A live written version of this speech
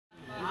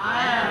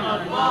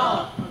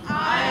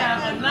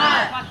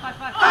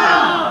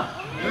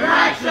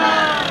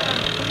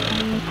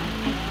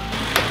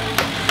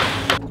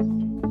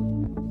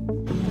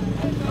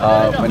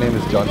My name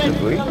is John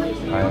Chibui.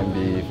 I am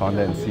the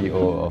founder and CEO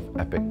of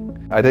Epic.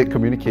 I did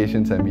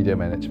communications and media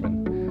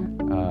management.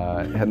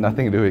 It had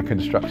nothing to do with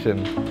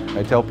construction.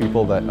 I tell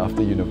people that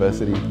after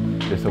university,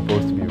 you're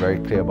supposed to be very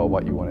clear about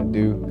what you want to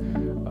do,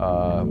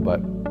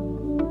 but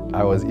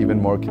I was even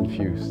more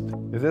confused.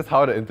 Is this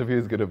how the interview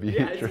is going to be?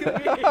 Yeah, it's going to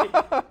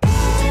be.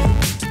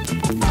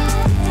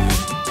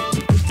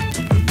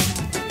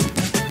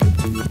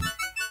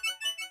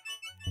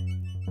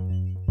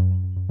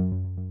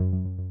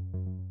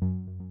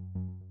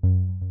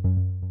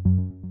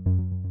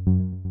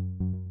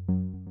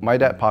 My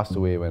dad passed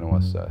away when I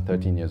was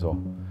 13 years old.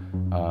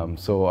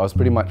 So I was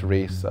pretty much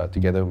raised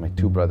together with my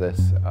two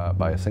brothers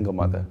by a single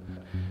mother.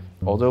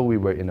 Although we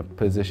were in a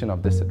position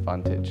of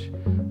disadvantage,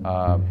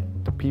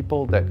 the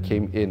people that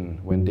came in,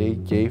 when they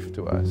gave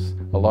to us,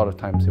 a lot of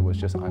times it was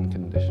just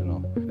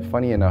unconditional.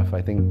 Funny enough,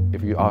 I think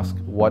if you ask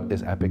what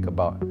is Epic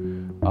about,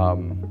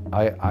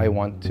 I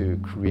want to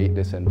create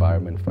this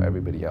environment for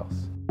everybody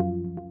else.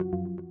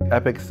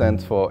 Epic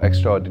stands for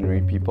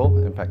Extraordinary People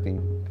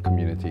Impacting the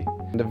Community.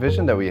 And the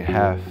vision that we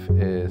have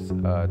is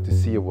to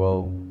see a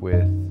world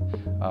with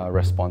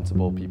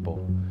responsible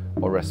people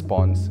or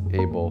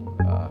response-able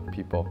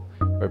people,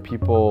 where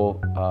people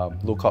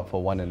look out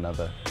for one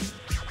another.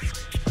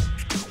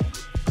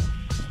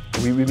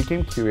 We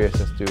became curious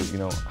as to,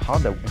 how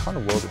in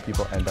the world do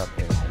people end up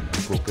in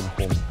a broken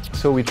home?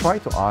 So we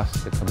tried to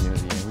ask the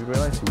community, and we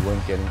realized we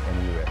weren't getting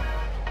anywhere.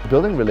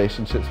 Building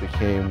relationships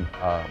became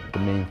the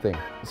main thing.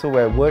 So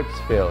where words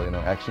fail,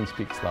 action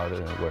speaks louder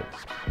than words.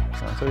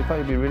 So we thought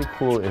it'd be really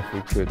cool if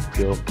we could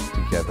build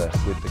together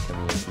with the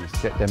communities,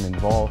 get them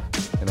involved,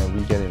 and then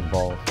we get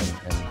involved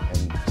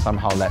and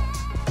somehow let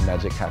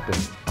magic happen.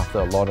 After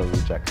a lot of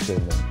rejection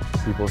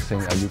and people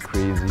saying, "Are you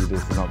crazy?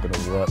 This is not going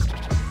to work."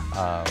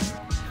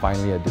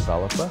 Finally, a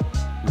developer.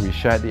 We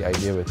shared the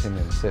idea with him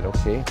and said,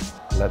 "Okay,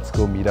 let's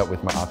go meet up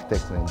with my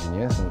architects and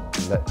engineers and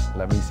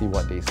let me see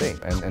what they say."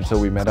 And so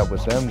we met up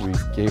with them, we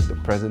gave the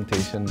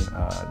presentation,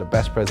 the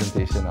best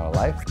presentation in our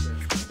life,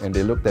 and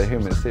they looked at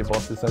him and said,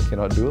 "Boss, this one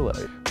cannot do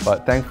it."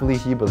 But thankfully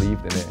he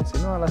believed in it and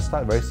said, "No, let's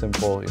start very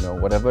simple,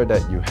 whatever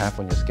that you have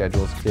on your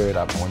schedules, clear it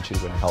up. I want you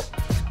to go and help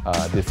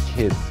these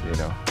kids,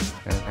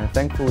 And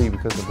thankfully,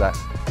 because of that,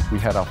 we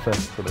had our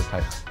first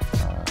prototype,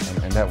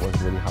 and that was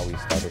really how we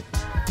started.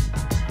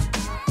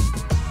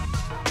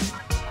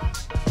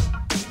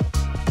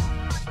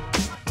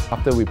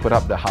 After we put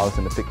up the house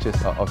and the pictures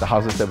of the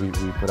houses that we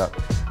put up,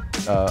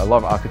 a lot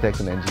of architects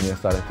and engineers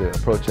started to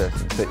approach us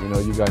and said,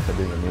 you guys are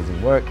doing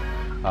amazing work.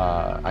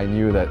 I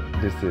knew that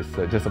this is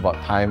just about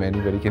time,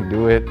 anybody can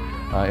do it.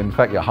 In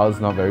fact, your house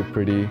is not very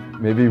pretty.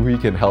 Maybe we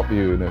can help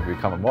you if we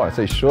come on board. I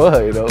say, sure,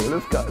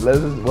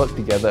 let's just work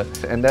together.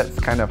 And that's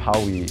kind of how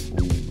we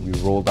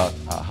rolled out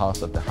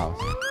House of the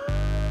House.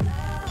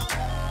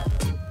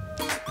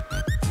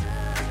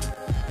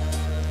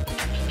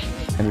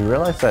 And we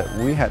realized that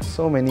we had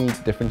so many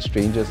different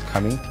strangers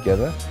coming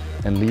together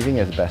and leaving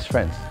as best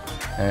friends.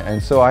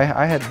 And so I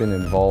had been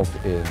involved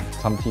in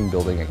some team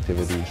building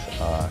activities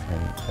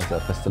and as a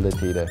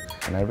facilitator.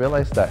 And I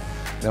realized that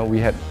we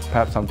had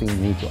perhaps something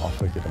new to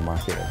offer to the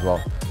market as well,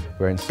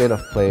 where instead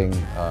of playing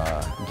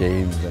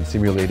games and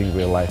simulating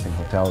real life in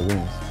hotel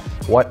rooms,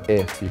 what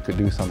if you could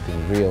do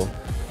something real,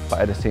 but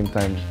at the same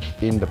time,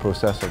 in the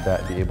process of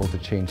that, be able to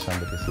change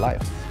somebody's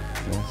life?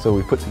 So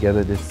we put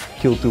together this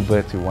kill two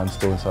birds with one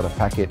stone sort of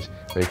package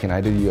where you can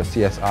either do your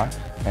CSR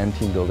and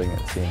team building at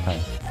the same time.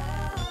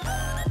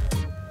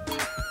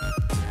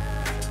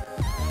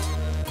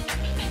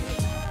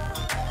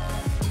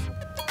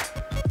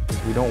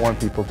 We don't want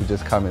people to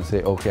just come and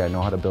say, okay, I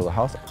know how to build a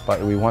house, but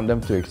we want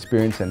them to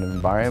experience an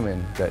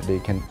environment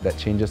that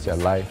changes their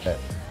life, that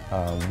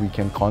we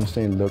can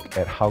constantly look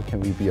at how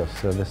can we be of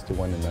service to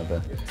one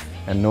another,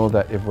 and know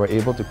that if we're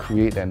able to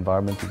create the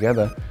environment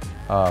together,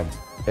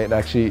 it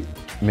actually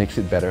makes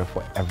it better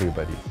for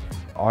everybody.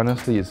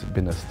 Honestly, it's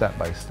been a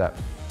step-by-step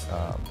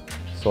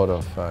sort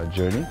of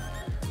journey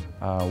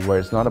where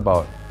it's not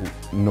about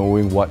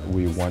knowing what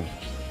we want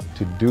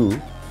to do,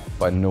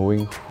 but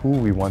knowing who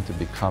we want to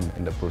become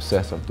in the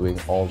process of doing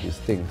all these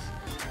things,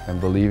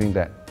 and believing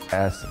that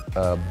as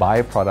a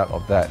byproduct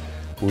of that,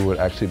 we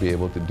will actually be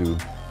able to do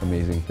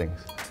amazing things.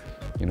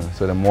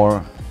 So the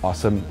more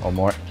awesome or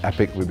more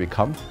epic we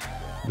become,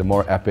 the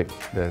more epic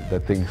the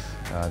things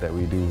that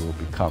we do will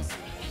become.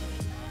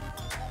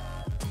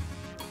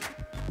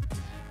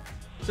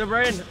 So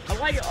Brian, I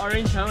like your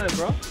orange helmet,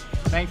 bro.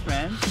 Thanks,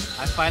 man.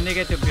 I finally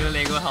get to build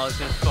Lego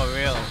houses for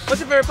real. What's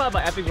your favorite part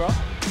about Epic, bro?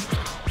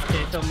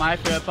 Okay, so my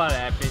favorite part of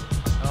Epic,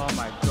 oh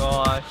my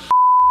gosh.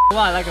 What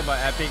I like about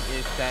Epic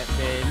is that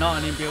they not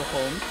only build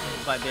homes,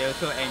 but they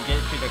also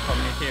engage with the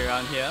community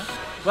around here.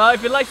 Well,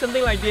 if you like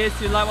something like this,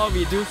 you like what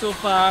we do so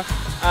far,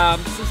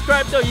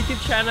 subscribe to our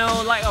YouTube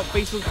channel, like our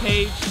Facebook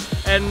page,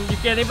 and you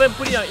can even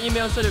put in your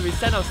email so that we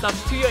send our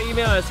stuff to your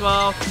email as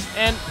well.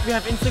 And we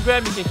have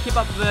Instagram, you can keep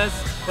up with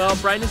us. Well,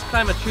 Brian just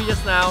climbed a tree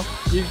just now.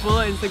 You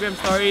follow Instagram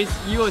stories,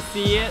 you will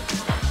see it.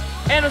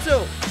 And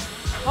also,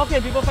 How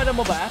can people find out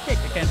more about Epic?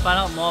 You can find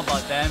out more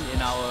about them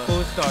in our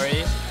full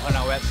story on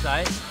our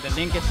website. The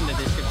link is in the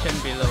description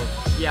below.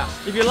 Yeah.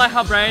 If you like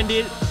how Brian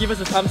did, give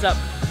us a thumbs up.